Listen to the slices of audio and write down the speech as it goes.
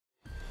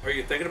Are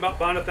you thinking about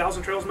buying a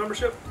 1,000 Trails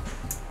membership?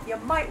 You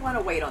might want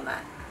to wait on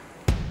that.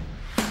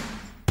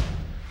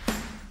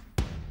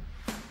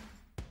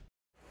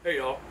 Hey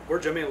y'all, we're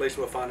Jimmy and Lisa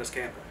with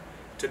FindUsCamping.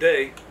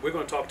 Today, we're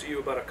going to talk to you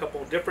about a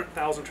couple different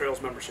 1,000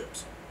 Trails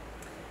memberships.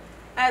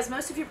 As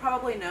most of you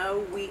probably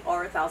know, we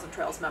are 1,000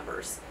 Trails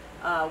members.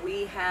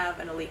 We have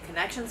an Elite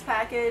Connections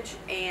package,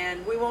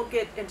 and we won't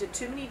get into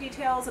too many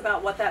details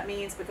about what that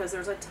means because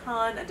there's a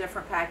ton of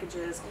different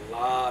packages. A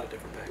lot of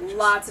different packages.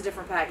 Lots of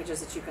different packages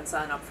that you can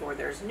sign up for.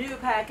 There's new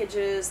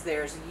packages,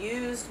 there's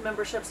used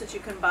memberships that you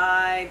can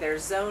buy,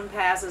 there's zone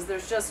passes,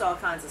 there's just all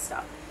kinds of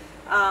stuff.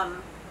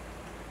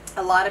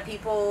 A lot of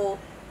people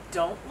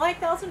don't like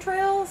 1,000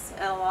 Trails,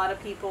 and a lot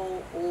of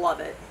people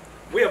love it.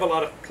 We have a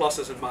lot of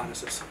pluses and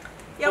minuses.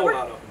 Yeah, a whole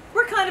lot of them.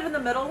 We're kind of in the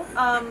middle.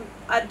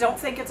 I don't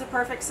think it's a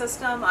perfect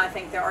system. I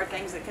think there are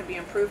things that can be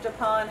improved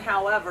upon.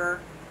 However,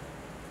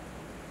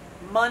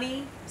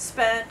 money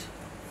spent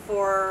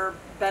for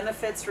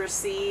benefits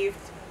received,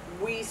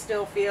 we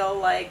still feel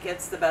like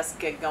it's the best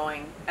gig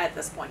going at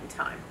this point in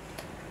time.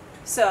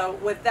 So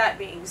with that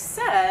being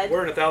said,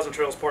 we're in a 1,000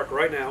 Trails park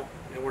right now,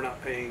 and we're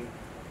not paying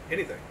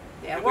anything.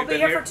 Yeah, we'll be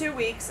here for 2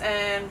 weeks,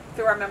 and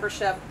through our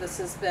membership,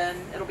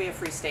 it'll be a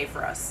free stay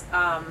for us.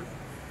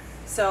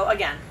 So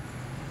again,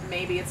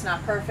 maybe it's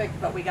not perfect,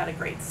 but we got a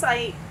great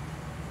site.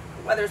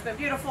 The weather's been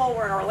beautiful.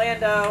 We're in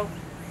Orlando.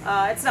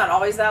 It's not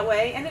always that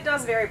way, and it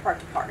does vary park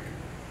to park.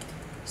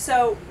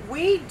 So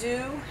we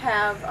do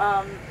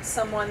have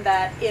someone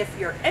that, if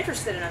you're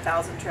interested in a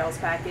 1,000 Trails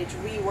package,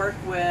 we work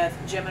with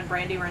Jim and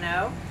Brandy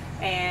Reneau,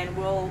 and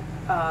we'll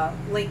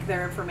link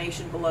their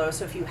information below.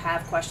 So if you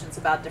have questions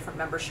about different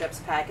memberships,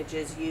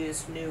 packages,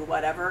 used, new,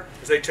 whatever.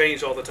 Because they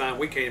change all the time.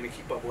 We can't even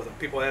keep up with them.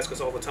 People ask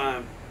us all the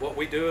time what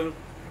we do,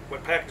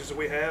 what packages do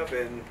we have,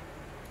 and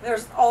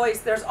there's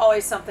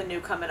always something new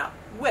coming up,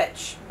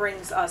 which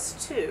brings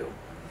us to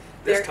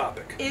this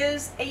topic. There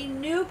is a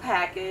new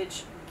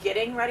package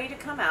getting ready to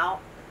come out.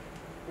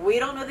 We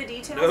don't know the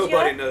details yet.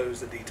 Nobody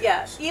knows the details.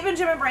 Yes, even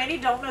Jim and Brandy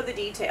don't know the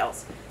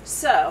details.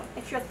 So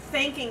if you're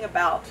thinking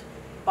about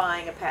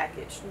buying a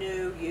package,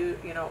 new,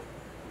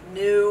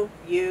 new,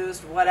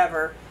 used,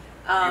 whatever,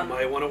 you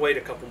might want to wait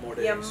a couple more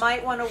days. You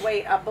might want to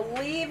wait. I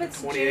believe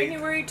it's 28th.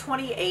 January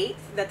 28th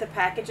that the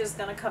package is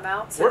going to come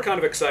out. So we're kind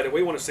of excited.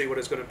 We want to see what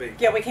it's going to be.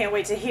 yeah, we can't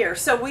wait to hear.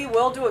 So we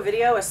will do a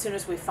video as soon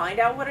as we find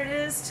out what it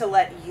is to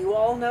let you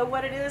all know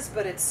what it is,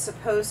 but it's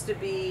supposed to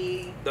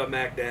be the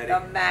Mac Daddy.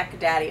 The Mac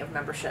Daddy of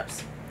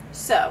memberships.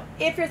 So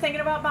if you're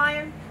thinking about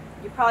buying,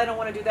 you probably don't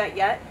want to do that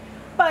yet.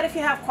 But if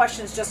you have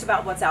questions just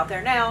about what's out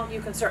there now,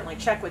 you can certainly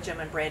check with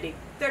Jim and Brandy.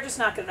 They're just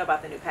not going to know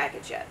about the new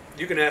package yet.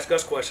 You can ask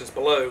us questions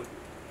below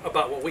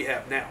about what we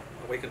have now.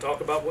 We can talk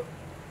about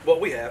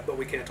what we have, but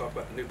we can't talk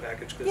about the new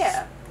package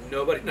because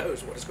nobody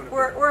knows what it's going to be.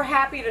 We're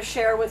happy to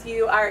share with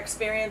you our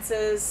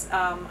experiences,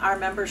 our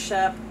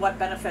membership, what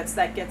benefits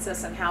that gets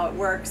us, and how it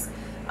works.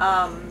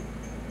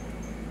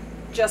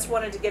 Just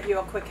wanted to give you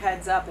a quick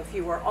heads up. If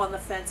you were on the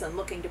fence and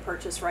looking to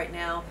purchase right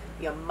now,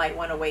 you might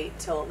want to wait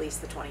till at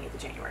least the 20th of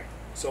January.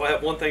 So I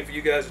have one thing for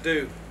you guys to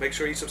do. Make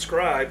sure you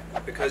subscribe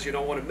because you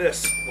don't want to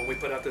miss when we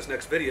put out this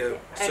next video.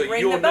 And so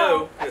ring you'll the bell.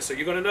 know. Yeah, so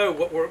you're going to know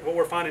what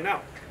we're finding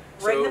out.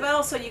 Ring the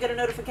bell so you get a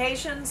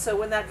notification. So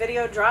when that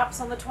video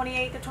drops on the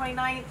 28th or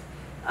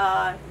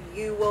 29th,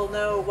 you will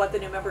know what the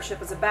new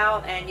membership is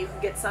about, and you can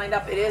get signed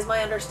up. It is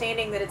my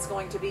understanding that it's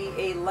going to be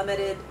a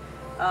limited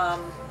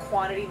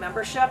quantity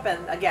membership, and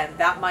again,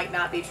 that might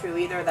not be true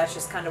either. That's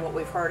just kind of what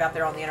we've heard out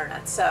there on the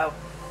internet. So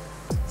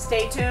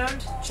stay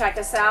tuned, check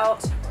us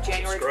out,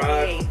 January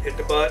 28th. Hit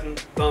the button,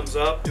 thumbs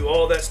up, do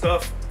all that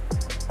stuff,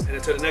 and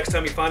until the next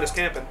time you find us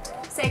camping.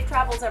 Safe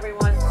travels,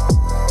 everyone.